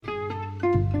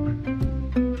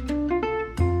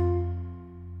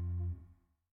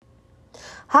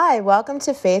Hi, welcome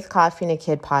to Faith Coffee and a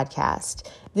Kid podcast.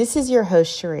 This is your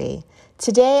host, Cherie.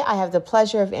 Today, I have the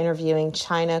pleasure of interviewing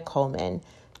China Coleman.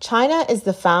 China is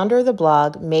the founder of the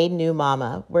blog Made New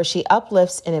Mama, where she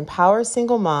uplifts and empowers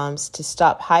single moms to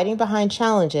stop hiding behind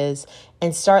challenges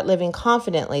and start living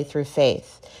confidently through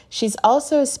faith. She's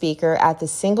also a speaker at the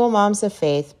Single Moms of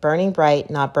Faith Burning Bright,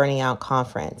 Not Burning Out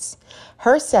conference.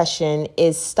 Her session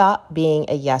is Stop Being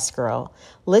a Yes Girl.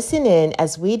 Listen in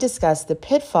as we discuss the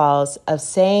pitfalls of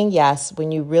saying yes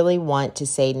when you really want to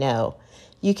say no.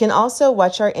 You can also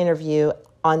watch our interview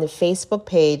on the Facebook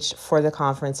page for the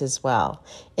conference as well.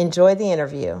 Enjoy the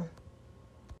interview.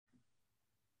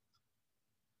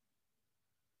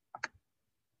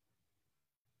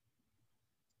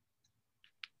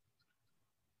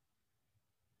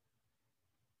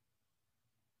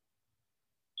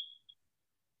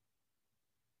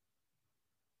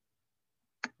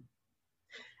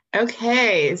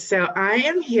 Okay, so I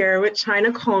am here with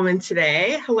China Coleman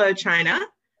today. Hello, China.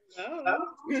 Hello.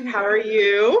 How are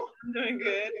you? I'm doing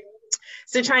good.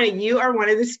 So, China, you are one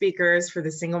of the speakers for the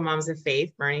Single Moms of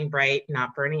Faith Burning Bright,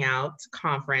 Not Burning Out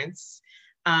conference,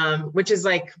 which is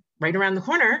like right around the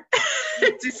corner,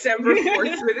 December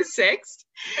 4th through the 6th.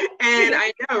 And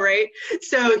I know, right?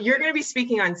 So you're going to be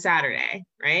speaking on Saturday,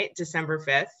 right? December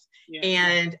 5th. Yeah.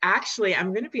 And actually,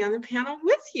 I'm going to be on the panel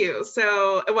with you.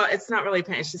 So, well, it's not really a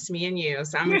panel, it's just me and you.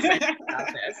 So I'm excited about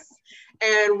this.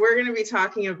 And we're going to be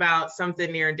talking about something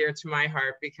near and dear to my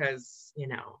heart because, you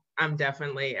know, I'm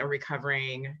definitely a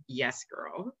recovering yes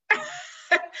girl.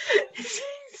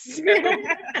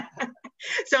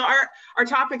 So our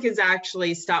topic is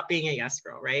actually stop being a yes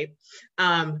girl, right?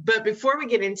 But before we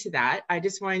get into that, I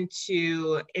just wanted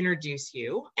to introduce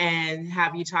you and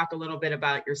have you talk a little bit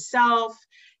about yourself,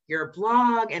 your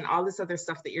blog, and all this other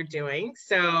stuff that you're doing.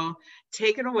 So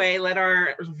take it away. Let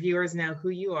our viewers know who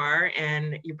you are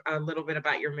and a little bit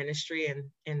about your ministry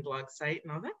and blog site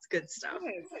and all that good stuff.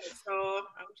 Yes. So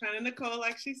I'm China Nicole,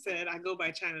 like she said. I go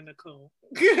by China Nicole.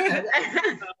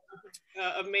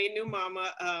 Of Made New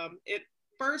Mama. It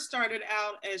first started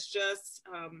out as just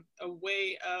a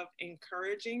way of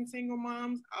encouraging single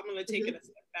moms. I'm going to take it a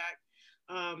step back.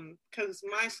 Because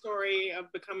my story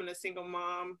of becoming a single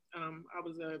mom, I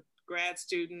was a grad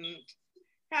student,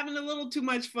 having a little too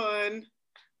much fun,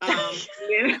 and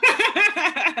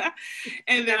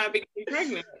then I became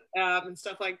pregnant and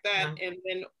stuff like that. Yeah. And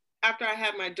then after I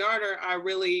had my daughter, I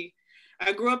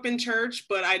grew up in church,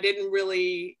 but I didn't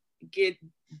really get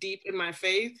deep in my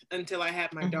faith until I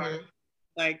had my daughter.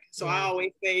 I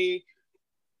always say,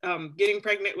 getting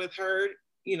pregnant with her,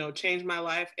 changed my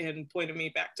life and pointed me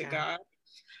back to God.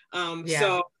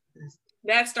 So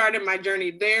that started my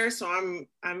journey there. So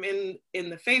I'm in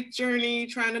the faith journey,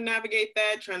 trying to navigate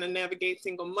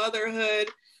single motherhood.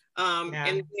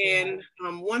 And then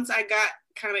once I got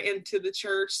kind of into the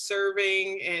church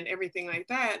serving and everything like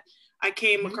that, I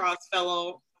came across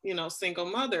fellow, single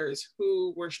mothers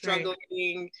who were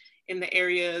struggling in the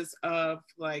areas of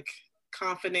like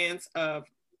confidence, of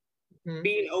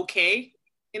being okay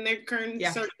in their current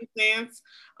circumstance,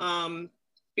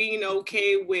 being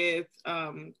okay with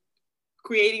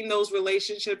creating those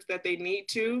relationships that they need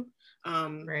to,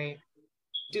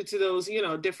 due to those,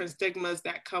 different stigmas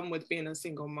that come with being a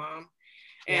single mom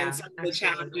and some of the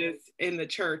challenges in the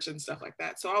church and stuff like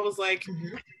that. So I was like,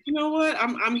 you know what,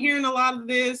 I'm hearing a lot of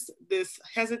this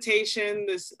hesitation,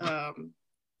 this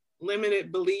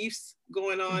limited beliefs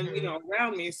going on,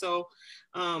 around me. So,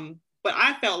 but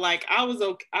I felt like I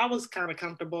was kind of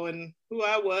comfortable in who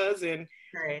I was and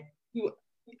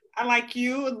I like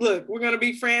you. Look, we're gonna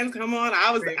be friends. Come on. I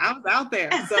was out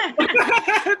there. So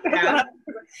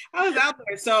I was out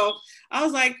there. So I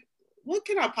was like, what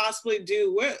can I possibly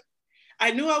do?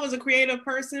 I knew I was a creative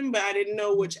person, but I didn't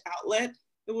know which outlet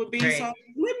it would be. So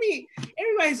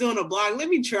everybody's doing a blog. Let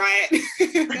me try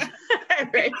it.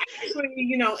 I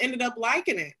actually, ended up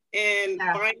liking it and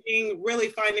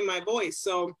finding my voice.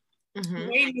 So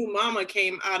Made New Mama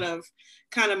came out of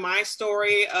kind of my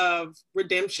story of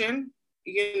redemption.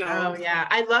 Oh yeah,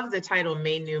 I love the title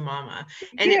Made New Mama,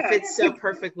 and it fits so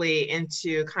perfectly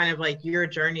into kind of like your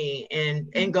journey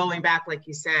and going back, like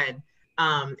you said,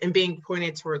 and being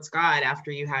pointed towards God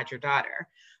after you had your daughter.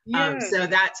 So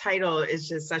that title is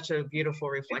just such a beautiful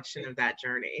reflection of that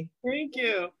journey. Thank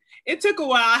you. It took a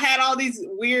while. I had all these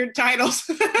weird titles.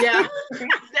 Yeah,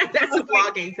 that's a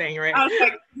blogging thing, right? I was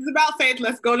like, it's about faith.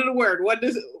 Let's go to the word. What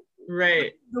does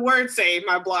the word say?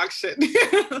 My blog should.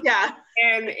 Yeah.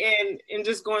 And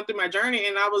just going through my journey,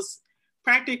 and I was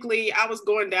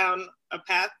going down a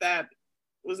path that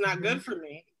was not good for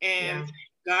me. And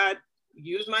God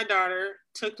used my daughter,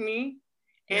 took me,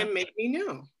 and made me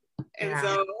new.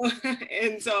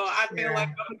 And so I feel like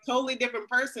I'm a totally different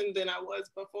person than I was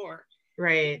before.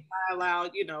 Right. I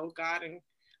allowed, God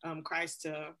and Christ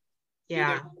to do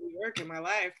their work in my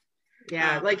life.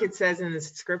 Yeah, like it says in the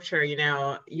scripture,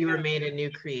 you were made a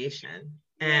new creation.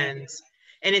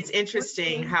 And it's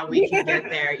interesting how we can get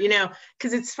there,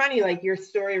 because it's funny, like your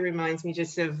story reminds me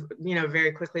just of,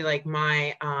 very quickly, like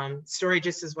my story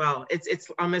just as well. It's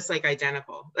almost like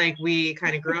identical. Like we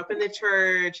kind of grew up in the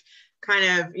church,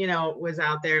 kind of, was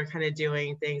out there kind of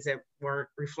doing things that weren't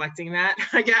reflecting that,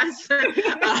 I guess.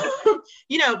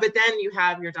 But then you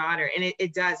have your daughter, and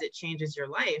it changes your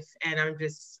life. And I'm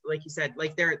just, like you said,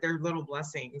 like they're little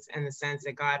blessings in the sense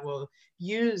that God will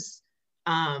use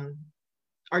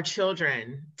our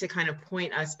children to kind of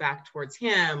point us back towards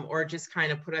him, or just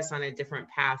kind of put us on a different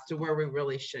path to where we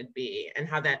really should be, and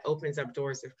how that opens up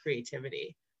doors of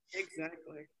creativity.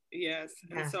 Exactly. Yes.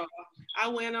 Yeah. And so I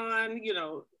went on,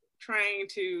 trying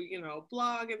to,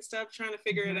 blog and stuff, trying to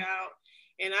figure it out.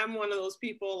 And I'm one of those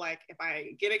people, like, if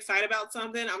I get excited about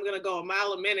something, I'm going to go a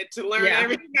mile a minute to learn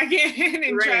everything I can.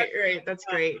 And right. That's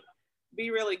great.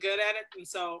 Be really good at it. And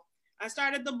so I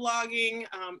started the blogging,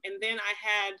 and then I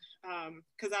had,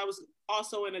 because I was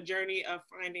also in a journey of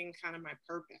finding kind of my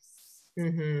purpose,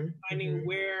 finding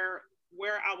where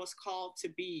I was called to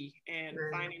be, and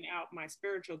finding out my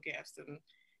spiritual gifts and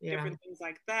different things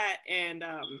like that. And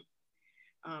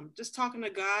just talking to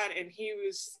God, and he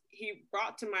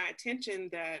brought to my attention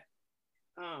that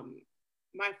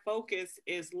my focus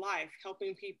is life,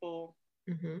 helping people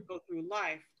go through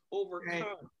life, overcome.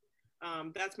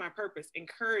 Right. That's my purpose,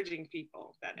 encouraging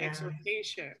people, that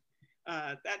exhortation,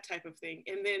 that type of thing.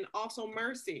 And then also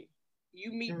mercy.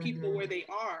 You meet people where they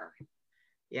are.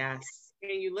 Yes.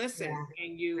 And you listen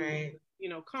and you,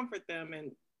 comfort them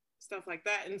and stuff like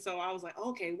that. And so I was like,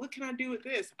 okay, what can I do with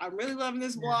this? I'm really loving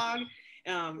this blog.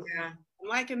 I'm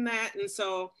liking that. And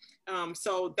so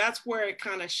that's where it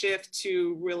kind of shifts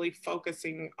to really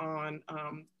focusing on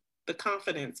the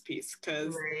confidence piece,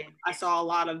 because I saw a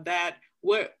lot of that.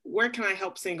 Where can I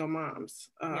help single moms?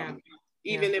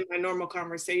 Even in my normal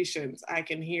conversations, I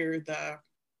can hear the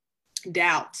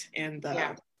doubt and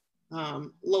the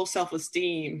low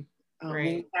self-esteem.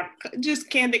 Just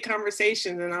candid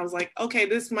conversations. And I was like, okay,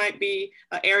 this might be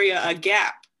a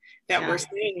gap that we're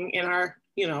seeing in our,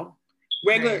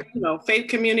 regular, faith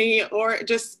community, or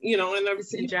just, in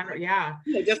general.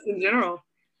 Just in general.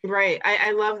 Right.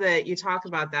 I love that you talk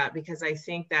about that, because I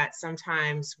think that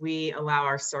sometimes we allow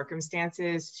our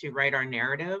circumstances to write our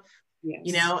narrative,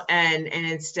 and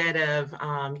instead of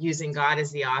using God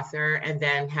as the author and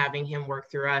then having him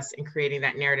work through us and creating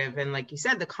that narrative. And like you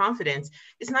said, the confidence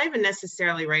is not even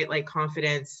necessarily like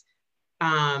confidence,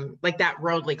 like that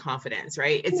worldly confidence,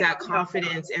 right? It's that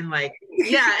confidence in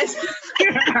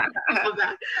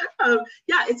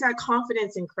it's that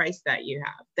confidence in Christ that you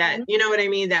have, that, you know what I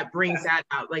mean? That brings that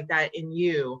out, like that in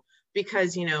you,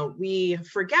 because, we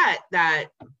forget that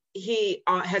he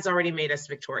has already made us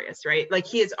victorious, right? Like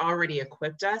he has already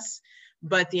equipped us,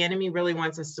 but the enemy really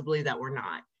wants us to believe that we're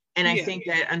not. And I think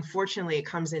that unfortunately it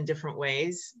comes in different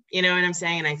ways, you know what I'm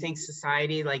saying? And I think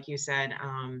society, like you said,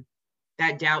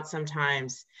 that doubt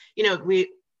sometimes, the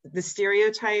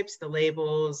stereotypes, the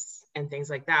labels and things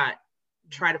like that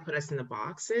try to put us in the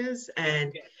boxes.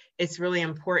 And it's really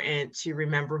important to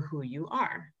remember who you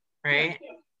are, right?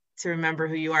 To remember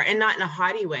who you are, and not in a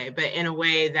haughty way, but in a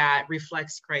way that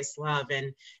reflects Christ's love.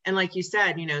 And like you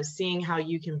said, seeing how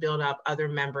you can build up other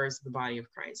members of the body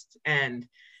of Christ. And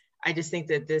I just think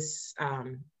that this,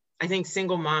 I think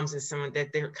single moms is someone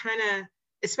that they're kind of,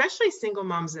 especially single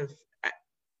moms of,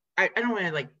 I don't want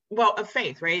to of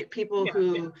faith, right? People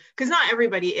who, because not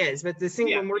everybody is, but the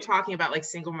single, when we're talking about like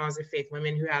single moms of faith,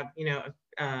 women who have,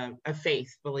 a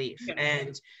faith belief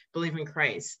and believe in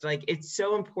Christ. Like it's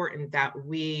so important that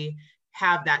we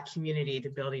have that community to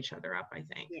build each other up, I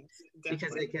think,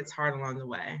 because it gets hard along the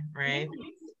way, right?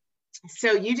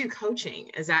 So you do coaching.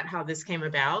 Is that how this came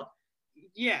about?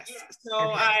 Yes.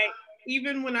 So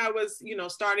even when I was,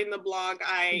 starting the blog,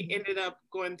 I ended up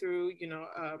going through,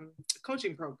 a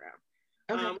coaching program.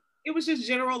 It was just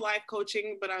general life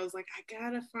coaching, but I was like, I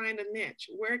gotta find a niche.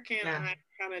 Where can I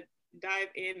kind of dive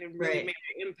in and really make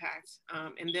an impact?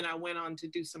 And then I went on to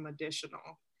do some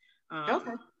additional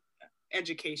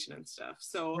education and stuff.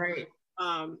 So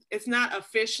it's not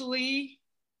officially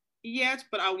yet,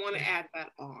 but I want to add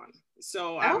that on.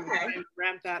 So I'm trying to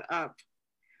ramp that up.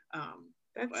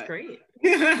 That's great.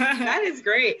 That is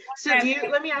great. So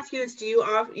let me ask you this. Do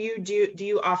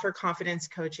you offer confidence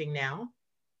coaching now?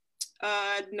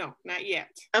 No, not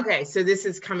yet. Okay. So this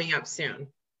is coming up soon.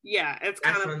 Yeah. It's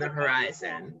kind of on the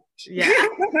horizon.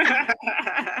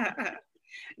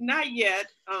 Not yet,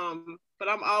 but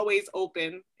I'm always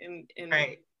open and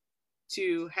right.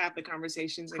 to have the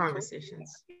conversations.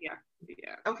 Yeah.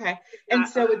 Okay. And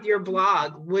so with your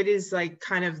blog, what is like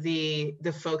kind of the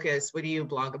focus? What do you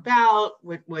blog about?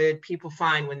 What would people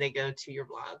find when they go to your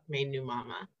blog, Made New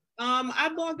Mama? I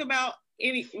blog about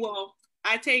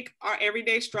I take our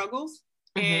everyday struggles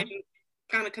and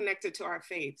kind of connect it to our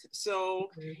faith.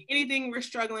 So anything we're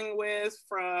struggling with,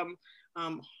 from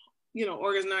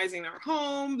organizing our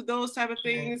home, those type of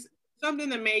things, something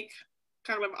to make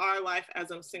kind of our life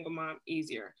as a single mom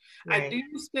easier. Right. I do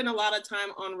spend a lot of time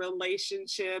on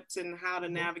relationships and how to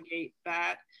navigate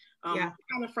that. Kind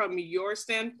of from your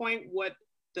standpoint, what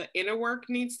the inner work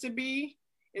needs to be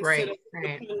instead of the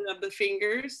pointing of the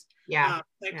fingers.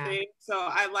 Thing. So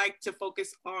I like to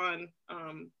focus on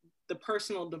the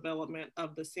personal development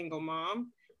of the single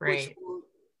mom, which will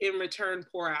in return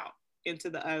pour out into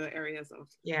the other areas of.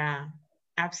 Yeah,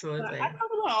 absolutely. I talk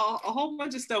about a whole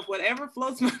bunch of stuff, whatever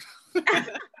floats my.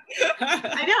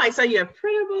 I know. I saw you have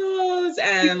printables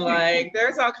and like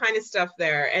there's all kind of stuff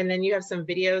there, and then you have some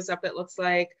videos up. It looks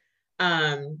like.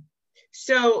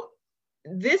 So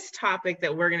this topic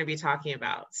that we're going to be talking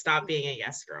about, stop being a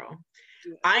yes girl.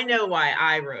 I know why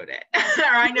I wrote it, or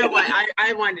I know why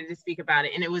I wanted to speak about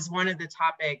it, and it was one of the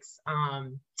topics,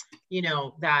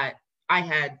 that I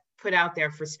had put out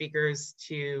there for speakers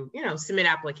to, submit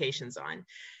applications on,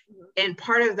 and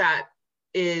part of that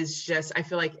is just, I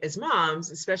feel like as moms,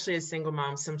 especially as single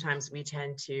moms, sometimes we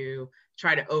tend to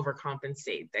try to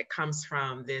overcompensate. That comes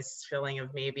from this feeling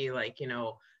of maybe like,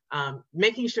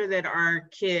 making sure that our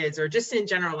kids, or just in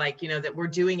general, like, that we're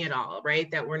doing it all, right?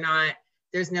 That we're not,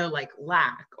 there's no like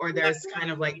lack, or there's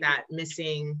kind of like that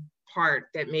missing part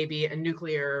that maybe a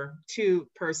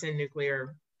two-person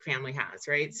nuclear family has,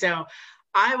 right? So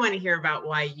I want to hear about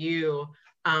why you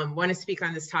want to speak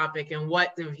on this topic and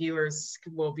what the viewers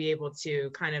will be able to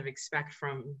kind of expect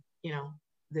from,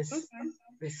 this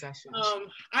session.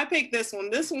 I picked this one.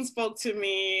 This one spoke to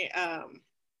me.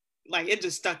 Like it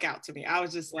just stuck out to me. I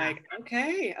was just like,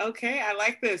 okay, I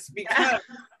like this because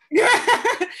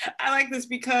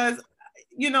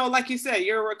like you said,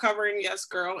 you're a recovering yes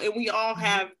girl, and we all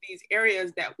have these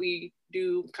areas that we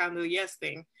do kind of the yes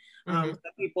thing. Some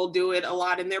people do it a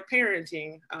lot in their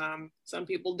parenting. Some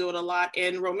people do it a lot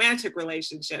in romantic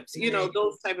relationships,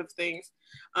 those type of things.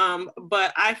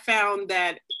 But I found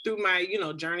that through my,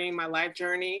 my life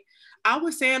journey, I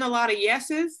was saying a lot of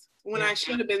yeses when I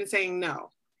should have been saying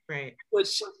no. Right.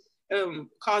 Which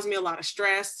caused me a lot of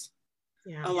stress,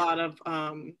 a lot of,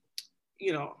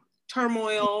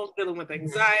 turmoil, dealing with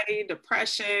anxiety,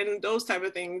 depression, those type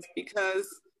of things, because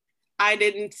I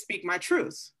didn't speak my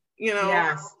truth,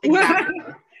 Yes, exactly.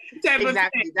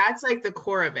 Exactly. That's like the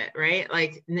core of it, right?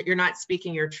 Like you're not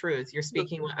speaking your truth. You're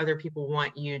speaking what other people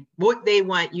want you, what they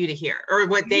want you to hear, or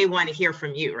what they want to hear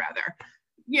from you, rather.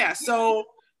 Yeah. So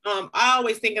I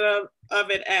always think of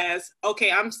it as,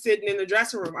 okay, I'm sitting in the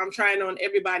dressing room. I'm trying on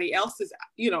everybody else's,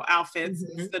 outfits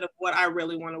instead of what I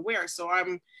really want to wear. So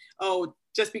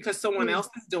just because someone else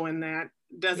is doing that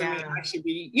doesn't mean I should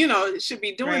be, should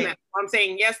be doing that. I'm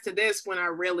saying yes to this when I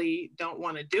really don't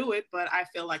want to do it, but I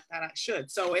feel like that I should.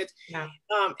 So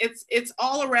it's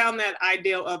all around that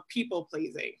idea of people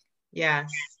pleasing.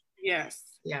 Yes. Yes.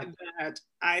 Yeah. That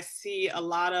I see a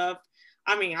lot of,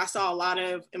 I saw a lot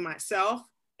of in myself,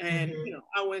 and,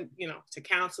 I went, to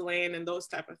counseling and those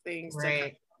type of things to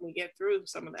help me get through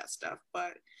some of that stuff.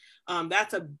 But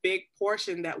that's a big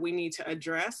portion that we need to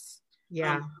address.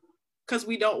 Yeah. Because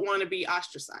we don't want to be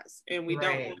ostracized, and we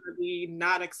don't want to be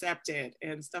not accepted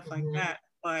and stuff like that.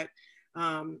 But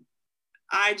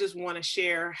I just want to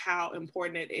share how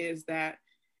important it is that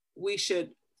we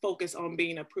should focus on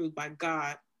being approved by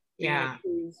God, being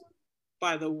approved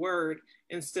by the word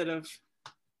instead of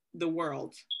the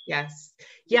world. Yes.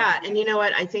 Yeah. And you know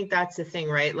what? I think that's the thing,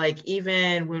 right? Like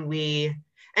even when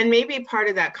and maybe part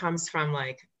of that comes from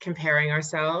like comparing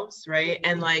ourselves, right?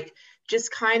 And like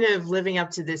just kind of living up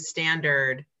to this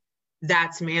standard,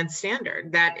 that's man's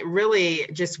standard, that really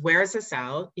just wears us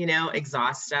out,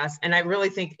 exhausts us. And I really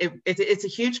think it's a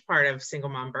huge part of single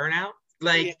mom burnout.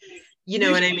 Like, you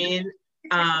know what I mean?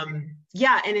 And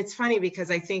it's funny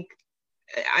because I think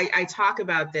I talk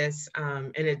about this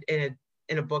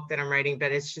in a book that I'm writing,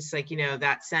 but it's just like,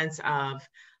 that sense of,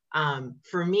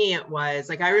 for me, it was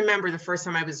like, I remember the first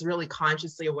time I was really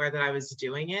consciously aware that I was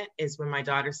doing it is when my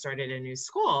daughter started a new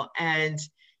school. And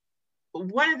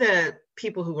one of the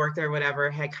people who worked there, whatever,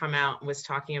 had come out and was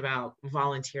talking about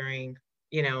volunteering,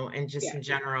 and just in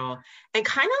general, and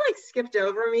kind of like skipped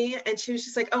over me. And she was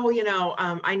just like, oh,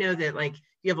 I know that like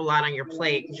you have a lot on your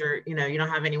plate. You're, you don't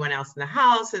have anyone else in the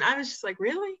house. And I was just like,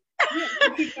 really?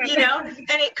 you know, and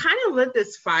it kind of lit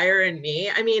this fire in me.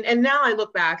 I mean, and now I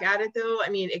look back at it though, I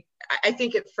mean, I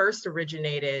think it first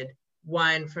originated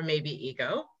one from maybe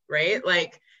ego, right?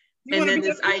 Like, and then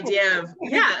this idea of,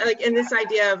 like, and this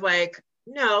idea of like,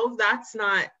 no, that's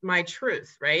not my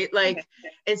truth, right? Like,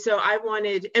 and so I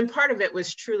wanted, and part of it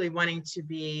was truly wanting to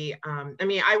be, I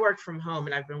mean, I worked from home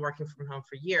and I've been working from home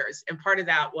for years. And part of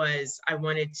that was I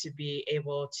wanted to be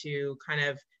able to kind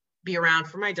of be around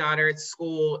for my daughter at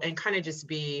school and kind of just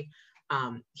be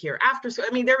here after school.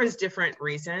 I mean, there was different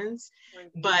reasons,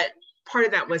 but part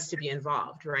of that was to be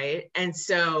involved, right? And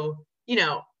so, you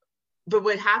know, but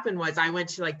what happened was I went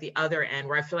to like the other end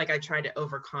where I feel like I tried to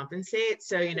overcompensate.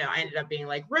 So, you know, I ended up being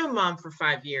like room mom for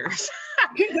 5 years,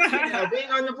 you know,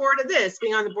 being on the board of this,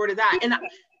 being on the board of that. And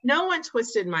no one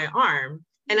twisted my arm.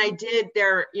 And I did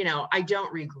there, you know, I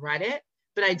don't regret it,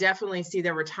 but I definitely see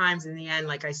there were times in the end,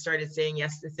 like I started saying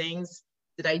yes to things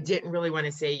that I didn't really want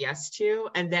to say yes to,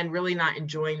 and then really not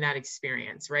enjoying that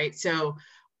experience, right? So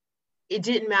it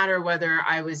didn't matter whether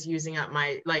I was using up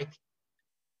my, like,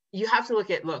 you have to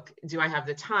look, do I have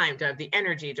the time? Do I have the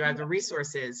energy? Do I have the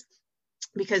resources?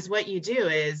 Because what you do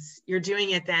is you're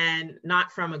doing it then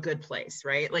not from a good place,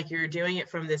 right? Like you're doing it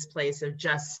from this place of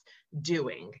just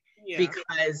doing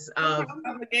because of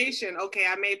obligation. Okay,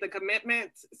 I made the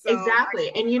commitment. So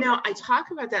exactly. And you know, I talk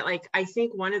about that. Like, I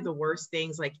think one of the worst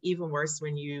things, like even worse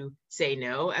when you say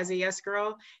no as a yes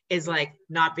girl, is like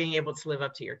not being able to live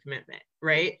up to your commitment,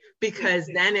 right? Because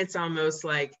then it's almost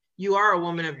like you are a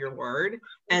woman of your word.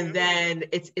 And then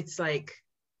it's like,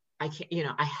 I can't, you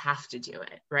know, I have to do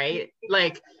it, right?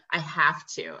 Like I have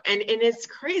to. And it's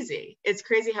crazy. It's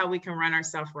crazy how we can run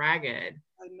ourselves ragged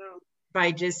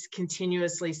by just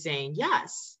continuously saying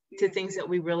yes to things that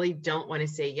we really don't want to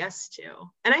say yes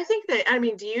to. And I think that, I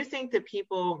mean, do you think that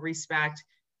people respect,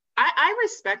 I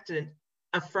respected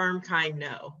a firm, kind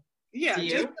no. Yeah,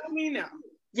 just tell me no.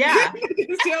 Yeah.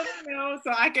 Just tell me no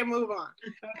so I can move on.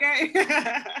 Okay.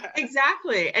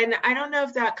 Exactly. And I don't know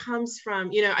if that comes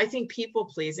from, you know, I think people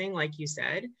pleasing, like you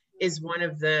said, is one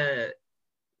of the,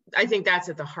 I think that's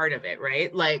at the heart of it,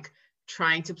 right? Like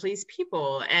trying to please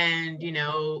people and, you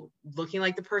know, looking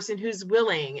like the person who's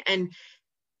willing. And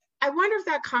I wonder if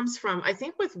that comes from, I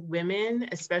think with women,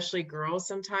 especially girls,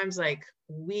 sometimes like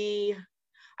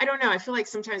I don't know, I feel like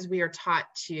sometimes we are taught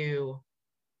to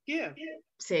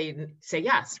say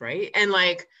yes, right? And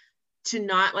like to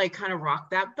not like kind of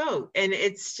rock that boat. And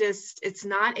it's just, it's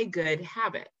not a good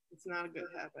habit. It's not a good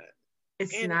habit.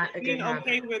 It's not a good habit.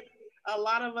 Okay with a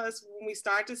lot of us, when we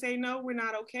start to say no, we're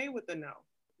not okay with the no.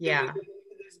 Yeah.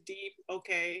 This deep,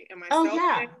 okay, am I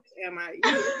selfish? Am I,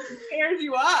 it tears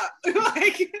you up.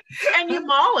 Like, and you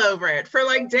mull over it for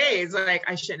like days. Like,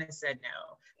 I shouldn't have said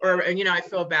no. Or, you know, I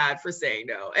feel bad for saying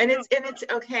no. And it's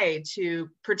okay to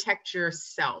protect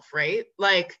yourself, right?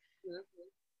 Like,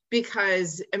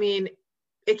 because, I mean,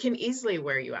 it can easily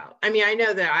wear you out. I mean, I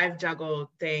know that I've juggled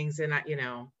things and I, you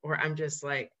know, or I'm just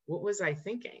like, what was I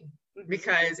thinking?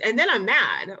 Because, and then I'm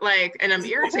mad, like, and I'm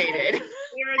irritated.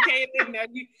 And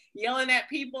you yelling at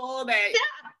people that,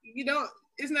 you know,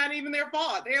 it's not even their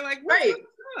fault. They're like, right.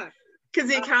 Because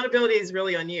the accountability is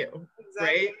really on you,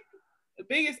 right? The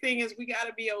biggest thing is we got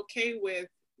to be okay with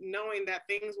knowing that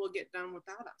things will get done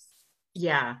without us.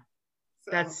 Yeah,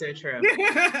 that's so true.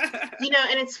 You know,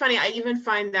 and it's funny, I even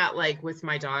find that like with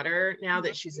my daughter now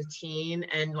that she's a teen,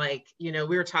 and like, you know,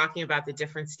 we were talking about the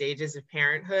different stages of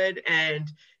parenthood, and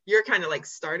you're kind of like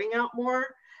starting out more.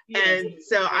 And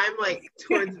so I'm like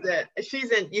towards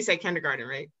she's in, you said kindergarten,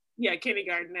 right? Yeah,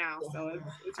 kindergarten now. So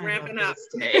it's ramping up.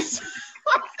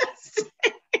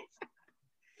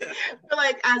 But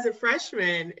like as a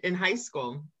freshman in high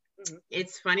school,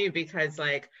 it's funny because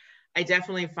like I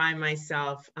definitely find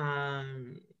myself, you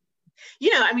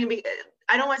know, I mean,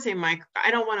 I don't want to say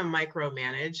I don't want to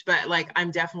micromanage, but like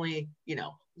I'm definitely, you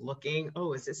know, looking,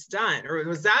 oh, is this done? Or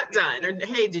was that done? Or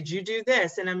hey, did you do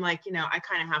this? And I'm like, you know, I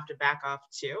kind of have to back off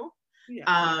too,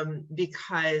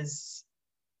 because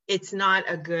it's not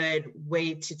a good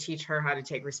way to teach her how to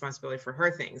take responsibility for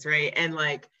her things, right? And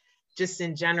like, just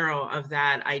in general of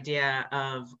that idea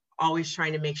of always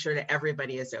trying to make sure that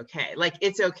everybody is okay. Like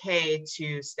it's okay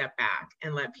to step back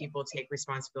and let people take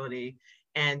responsibility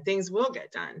and things will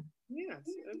get done. Yes,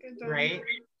 it'll get done. Right?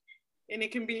 And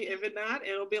it can be, if it not,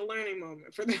 it'll be a learning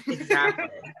moment for them.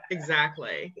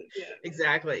 Exactly.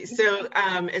 So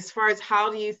as far as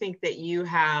how do you think that you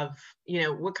have, you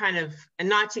know, what kind of, and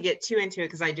not to get too into it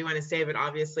because I do want to save it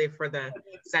obviously for the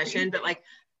session, but like,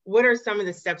 what are some of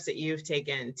the steps that you've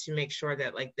taken to make sure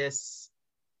that like this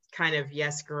kind of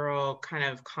yes girl kind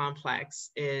of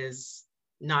complex is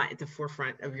not at the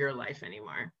forefront of your life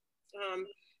anymore?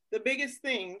 The biggest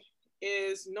thing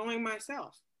is knowing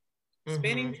myself,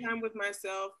 spending time with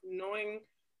myself, knowing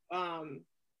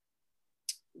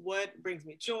what brings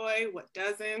me joy, what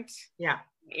doesn't,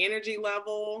 energy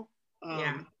level,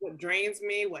 what drains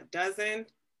me, what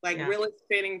doesn't, like really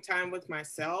spending time with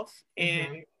myself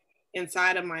and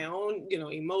inside of my own,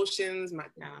 emotions, my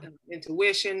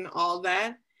intuition, all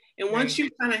that. And once you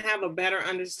kind of have a better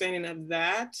understanding of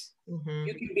that,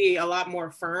 you can be a lot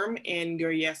more firm in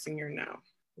your yes and your no.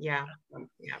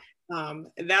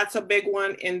 That's a big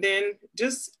one. And then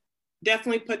just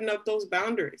definitely putting up those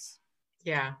boundaries.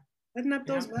 Putting up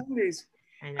those boundaries.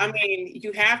 I mean,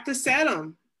 you have to set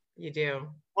them. You do.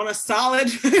 On a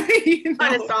solid,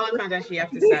 on a solid foundation, you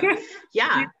have to set them.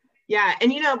 Yeah.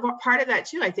 And, part of that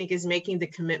too, I think, is making the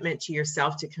commitment to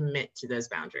yourself to commit to those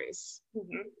boundaries.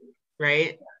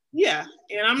 Right? Yeah.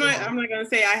 And I'm not going to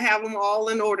say I have them all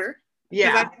in order.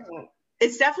 Yeah.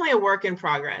 It's definitely a work in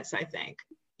progress, I think.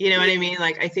 You know what I mean?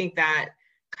 Like, I think that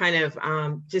kind of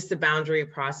just the boundary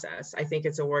process, I think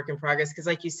it's a work in progress, because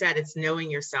like you said, it's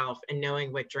knowing yourself and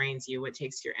knowing what drains you, what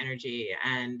takes your energy.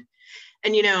 And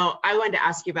I wanted to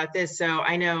ask you about this. So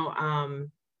I know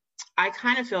I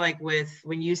kind of feel like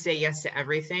when you say yes to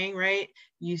everything, right,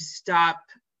 you stop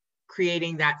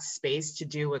creating that space to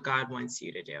do what God wants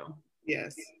you to do.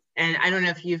 Yes. And I don't know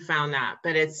if you found that,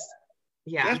 but it's,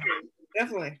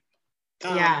 Definitely.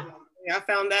 I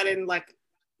found that in like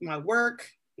my work,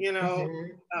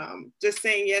 just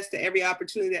saying yes to every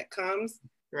opportunity that comes.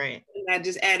 Right. And that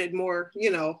just added more,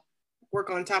 work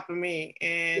on top of me,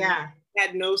 and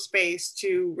had no space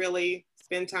to really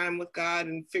spend time with God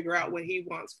and figure out what he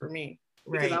wants for me.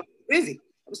 Because I was busy.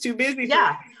 I was too busy.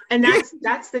 And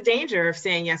that's the danger of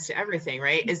saying yes to everything,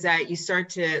 right? Is that you start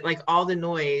to, like, all the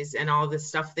noise and all the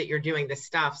stuff that you're doing, the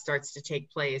stuff starts to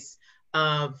take place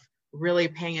of really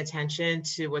paying attention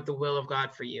to what the will of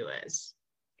God for you is.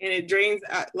 And it drains,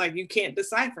 like, you can't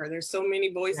decipher. There's so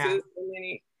many voices,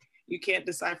 you can't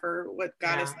decipher what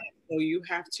God is saying. So you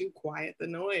have to quiet the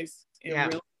noise and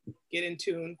really get in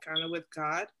tune kind of with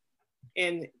God.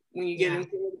 And when you get in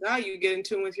tune with God, you get in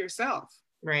tune with yourself.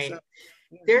 Right. So,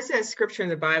 there's a scripture in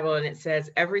the Bible, and it says,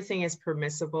 everything is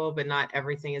permissible, but not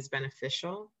everything is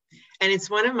beneficial. And it's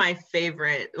one of my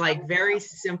favorite, like, very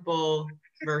simple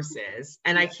verses.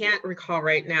 And I can't recall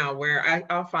right now where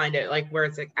I'll find it, like, where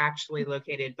it's like actually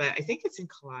located, but I think it's in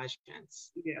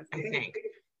Colossians. I think.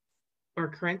 Or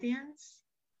Corinthians.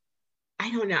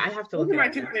 I don't know. I have to look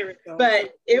at it.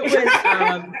 But it was,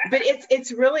 but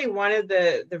it's really one of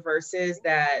the verses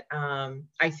that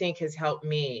I think has helped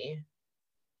me,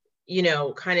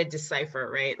 kind of decipher,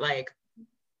 right? Like,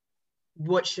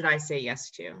 what should I say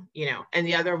yes to? And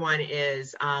the other one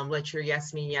is let your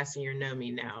yes mean yes and your no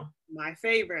mean no. My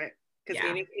favorite, because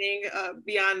anything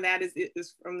beyond that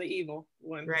is from the evil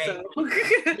one. Right. So.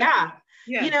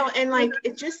 And like,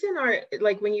 it just in our,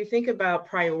 like, when you think about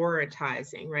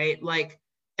prioritizing, right? Like,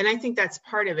 and I think that's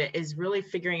part of it, is really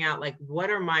figuring out, like,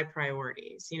 what are my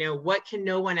priorities? What can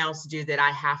no one else do that I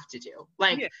have to do?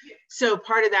 Like, so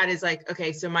part of that is like,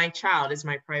 okay, so my child is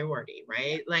my priority,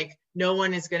 right? Like, no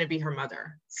one is going to be her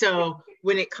mother. So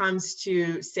when it comes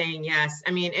to saying yes,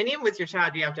 I mean, and even with your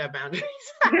child, you have to have boundaries.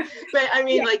 But I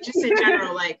mean, like, just in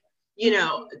general, like,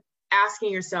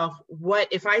 asking yourself, what,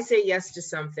 if I say yes to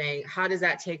something, how does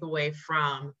that take away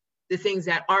from the things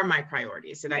that are my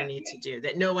priorities that I need to do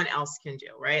that no one else can do,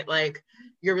 right? Like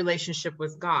your relationship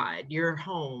with God, your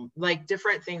home, like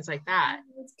different things like that.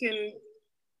 Can,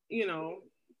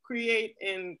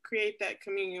 create that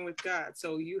communion with God.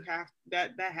 So you have,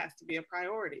 that has to be a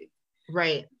priority.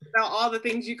 Right. About all the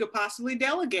things you could possibly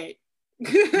delegate.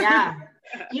 And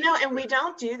we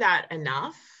don't do that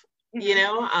enough,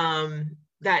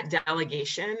 that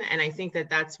delegation. And I think that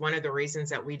that's one of the reasons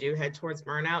that we do head towards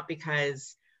burnout,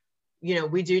 because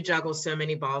we do juggle so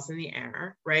many balls in the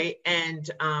air, right? And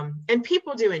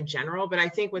people do in general, but I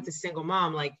think with a single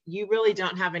mom, like, you really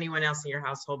don't have anyone else in your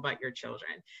household but your children,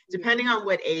 depending on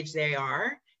what age they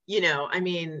are. I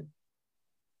mean,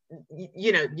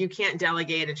 you can't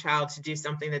delegate a child to do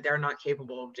something that they're not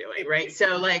capable of doing, right?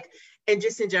 So, like, and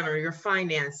just in general, your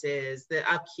finances,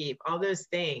 the upkeep, all those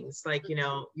things, like,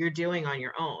 you're doing on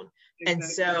your own. Exactly. And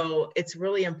so it's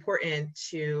really important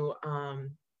to,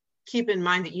 keep in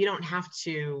mind that you don't have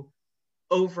to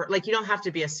you don't have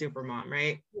to be a super mom,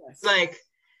 right? Yes. Like,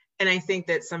 and I think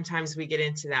that sometimes we get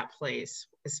into that place,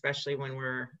 especially when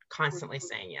we're constantly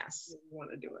saying yes. We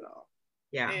want to do it all.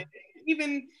 Yeah. And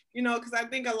even, because I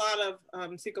think a lot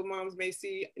of single moms may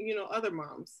see, other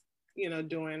moms,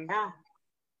 doing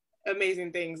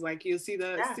amazing things. Like you'll see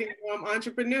the single mom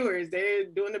entrepreneurs, they're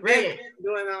doing the business,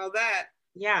 doing all that.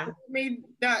 Yeah. It may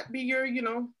not be your,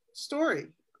 story.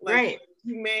 Like, right.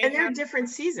 you may and there are different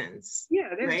seasons. Yeah,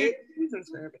 there's right? different seasons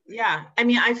for everything. Yeah. I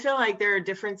mean, I feel like there are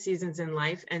different seasons in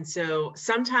life. And so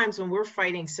sometimes when we're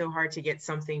fighting so hard to get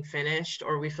something finished,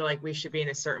 or we feel like we should be in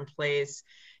a certain place,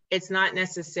 it's not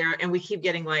necessary. And we keep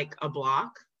getting like a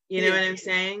block, you know what I'm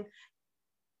saying?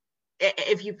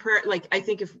 If you pray, like, I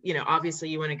think if, you know, obviously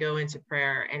you want to go into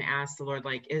prayer and ask the Lord,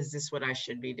 like, is this what I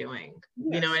should be doing?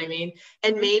 Yes. You know what I mean?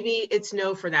 And maybe it's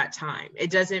no for that time. It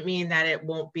doesn't mean that it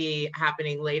won't be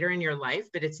happening later in your life,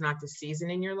 but it's not the season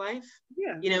in your life.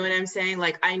 Yeah. You know what I'm saying?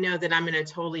 Like, I know that I'm in a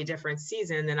totally different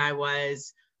season than I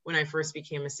was when I first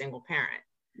became a single parent.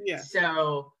 Yeah.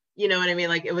 So, you know what I mean?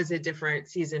 Like, it was a different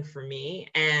season for me,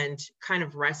 and kind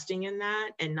of resting in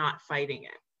that and not fighting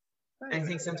it. I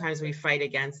think sometimes we fight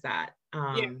against that.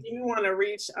 Yeah, you want to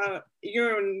reach,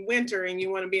 you're in winter and you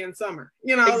want to be in summer.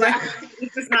 You know, exactly. Like,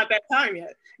 it's just not that time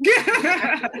yet.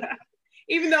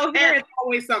 Even though here it's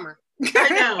always summer. I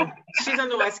know. She's on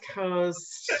the West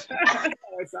Coast. It's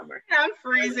always summer. I'm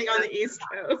freezing on the East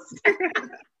Coast.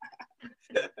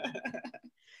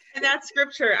 And that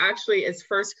scripture actually is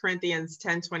 1 Corinthians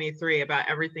 10:23 about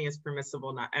everything is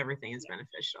permissible, not everything is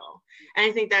beneficial. And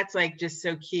I think that's like just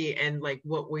so key, and like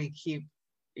what we keep,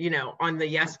 you know, on the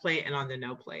yes plate and on the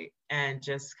no plate, and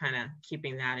just kind of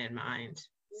keeping that in mind.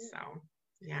 So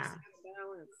yeah,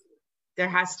 there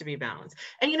has to be balance.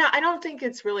 And, you know, I don't think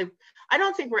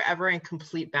we're ever in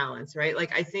complete balance, right?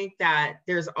 Like, I think that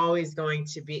there's always going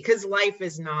to be, because life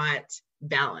is not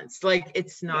balanced. Like,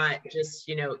 it's not just,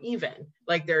 you know, even.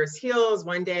 Like, there's hills,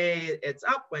 one day it's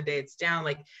up, one day it's down,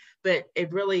 like, but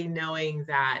it really knowing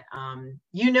that,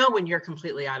 you know, when you're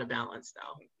completely out of balance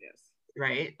though. Yes.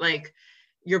 Right? Like,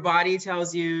 your body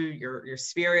tells you, your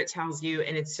spirit tells you,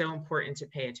 and it's so important to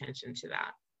pay attention to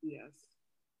that. Yes.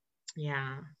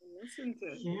 Yeah. Listen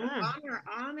to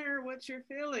honor what you're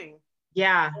feeling.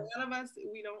 Yeah. A lot of us,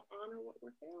 we don't honor what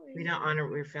we're feeling. We don't honor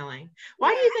what we're feeling.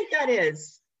 Why do you think that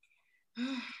is? I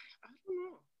don't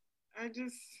know. I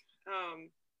just,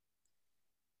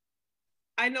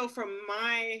 I know from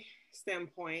my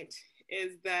standpoint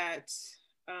is that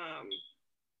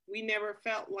we never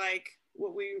felt like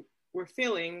what we were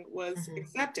feeling was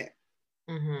accepted,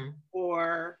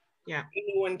 or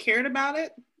anyone cared about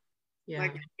it.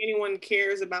 Like, anyone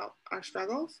cares about our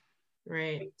struggles.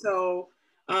 Right. And so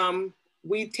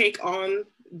we take on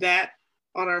that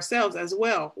on ourselves as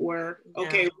well, where,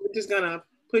 okay, we're just gonna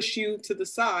push you to the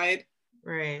side.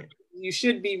 Right. You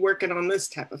should be working on this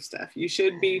type of stuff. You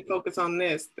should be focused on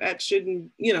this. That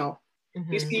shouldn't, you know,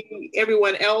 you see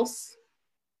everyone else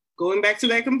going back to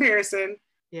that comparison.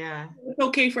 Yeah. It's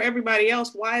okay for everybody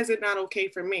else. Why is it not okay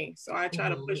for me? So I try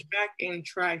to push back and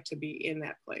try to be in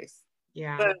that place.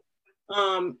 Yeah. But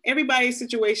everybody's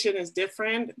situation is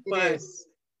different, but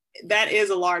that is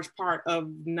a large part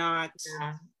of not,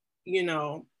 you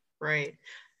know. Right.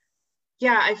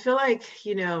 Yeah. I feel like,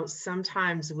 you know,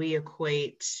 sometimes we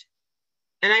equate,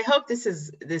 and I hope this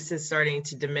is starting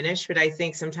to diminish, but I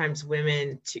think sometimes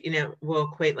women, you know, will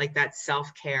equate like that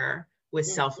self-care with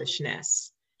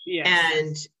selfishness. Yes.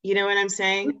 And you know what I'm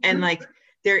saying? And like,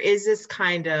 there is this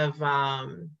kind of,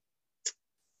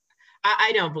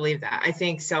 I don't believe that. I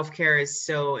think self-care is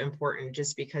so important,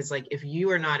 just because, like, if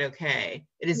you are not okay,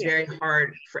 it is very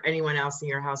hard for anyone else in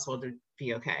your household to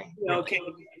be okay. Okay.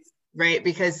 Right?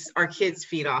 Because our kids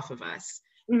feed off of us.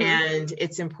 And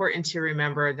it's important to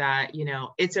remember that, you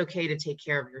know, it's okay to take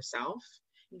care of yourself.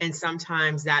 And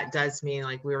sometimes that does mean,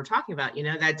 like we were talking about, you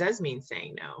know, that does mean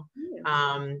saying no.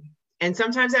 And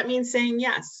sometimes that means saying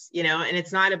yes, you know, and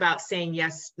it's not about saying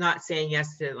yes, not saying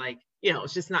yes to, like, you know,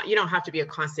 it's just not, you don't have to be a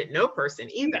constant no person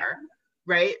either,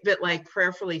 right? But like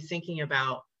prayerfully thinking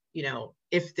about, you know,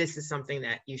 if this is something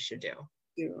that you should do,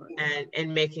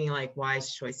 and making like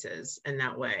wise choices in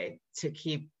that way to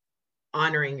keep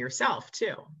honoring yourself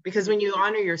too. Because when you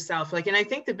honor yourself, like, and I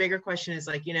think the bigger question is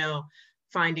like, you know,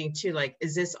 finding too, like,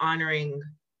 is this honoring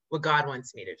what God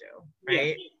wants me to do,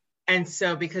 right? And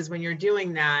so, because when you're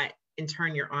doing that, in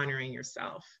turn, you're honoring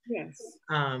yourself. Yes.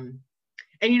 And,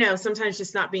 you know, sometimes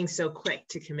just not being so quick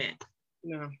to commit.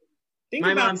 No.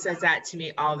 My mom says that to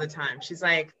me all the time. She's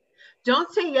like,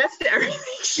 don't say yes to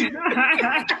everything.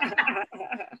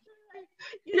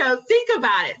 You know, think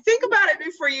about it. Think about it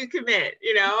before you commit,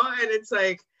 you know? And it's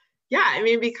like, yeah, I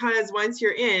mean, because once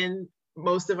you're in,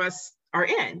 most of us are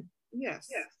in. Yes.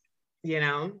 You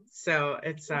know, so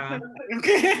it's,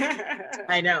 Okay.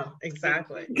 I know,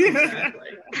 exactly.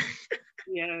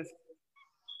 Yes.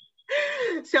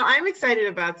 So I'm excited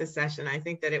about this session. I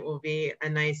think that it will be a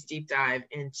nice deep dive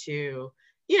into,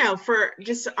 you know, for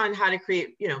just on how to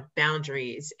create, you know,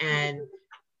 boundaries and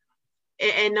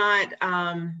not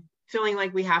feeling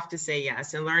like we have to say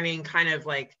yes, and learning kind of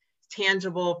like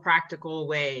tangible, practical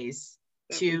ways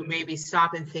to maybe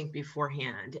stop and think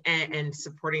beforehand, and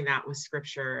supporting that with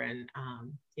scripture and,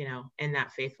 you know, and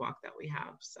that faith walk that we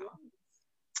have. So,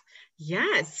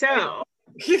 yeah. So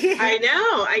I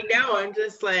know. I'm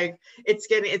just like, it's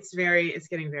getting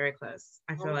very close.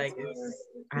 I feel like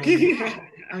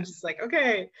I'm just like,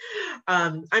 okay.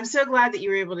 I'm so glad that you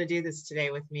were able to do this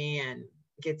today with me and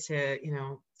get to, you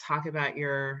know, talk about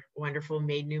your wonderful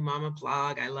Made New Mama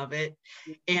blog. I love it.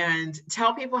 And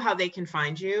tell people how they can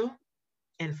find you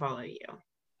and follow you.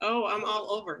 Oh, I'm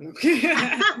all over.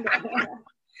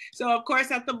 So of course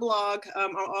at the blog,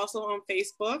 I'm also on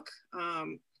Facebook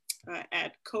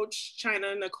at Coach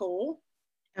China Nicole.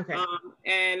 Okay.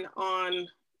 And on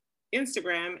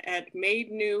Instagram at Made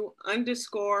New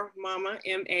 _ Mama,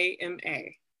 MAMA.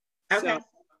 Okay. So,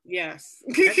 yes.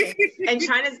 Okay. And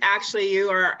China's actually,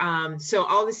 you are, so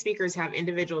all the speakers have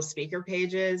individual speaker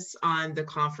pages on the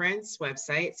conference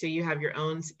website. So you have your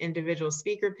own individual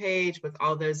speaker page with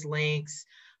all those links,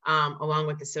 along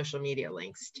with the social media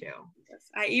links too.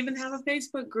 Yes. I even have a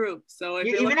Facebook group. So if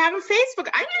you even have a Facebook,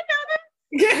 I didn't know that.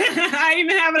 I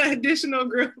even have an additional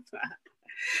group.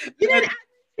 You didn't add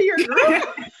to your group?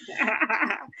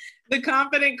 The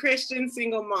Confident Christian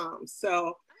Single Moms.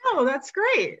 So. Oh, that's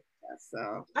great. So.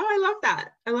 Oh, I love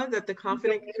that. I love that. The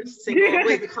Confident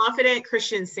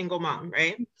Christian Single Mom,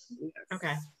 right? Yes.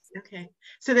 Okay. Okay.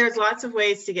 So there's lots of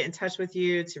ways to get in touch with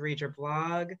you, to read your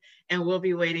blog, and we'll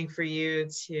be waiting for you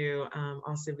to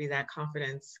also be that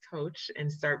confidence coach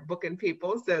and start booking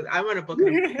people. So I want to book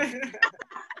them.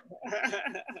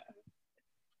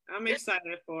 I'm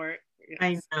excited for it. Yes.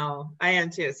 I know. I am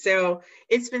too. So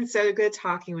it's been so good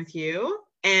talking with you,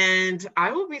 and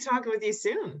I will be talking with you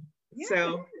soon. Yeah.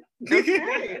 So,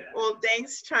 okay. Well,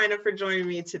 thanks, China, for joining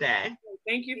me today.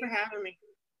 Thank you for having me.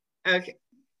 Okay.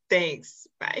 Thanks.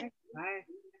 Bye. Bye.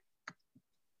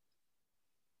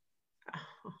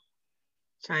 Oh,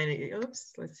 China.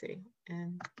 Oops. Let's see.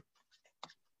 And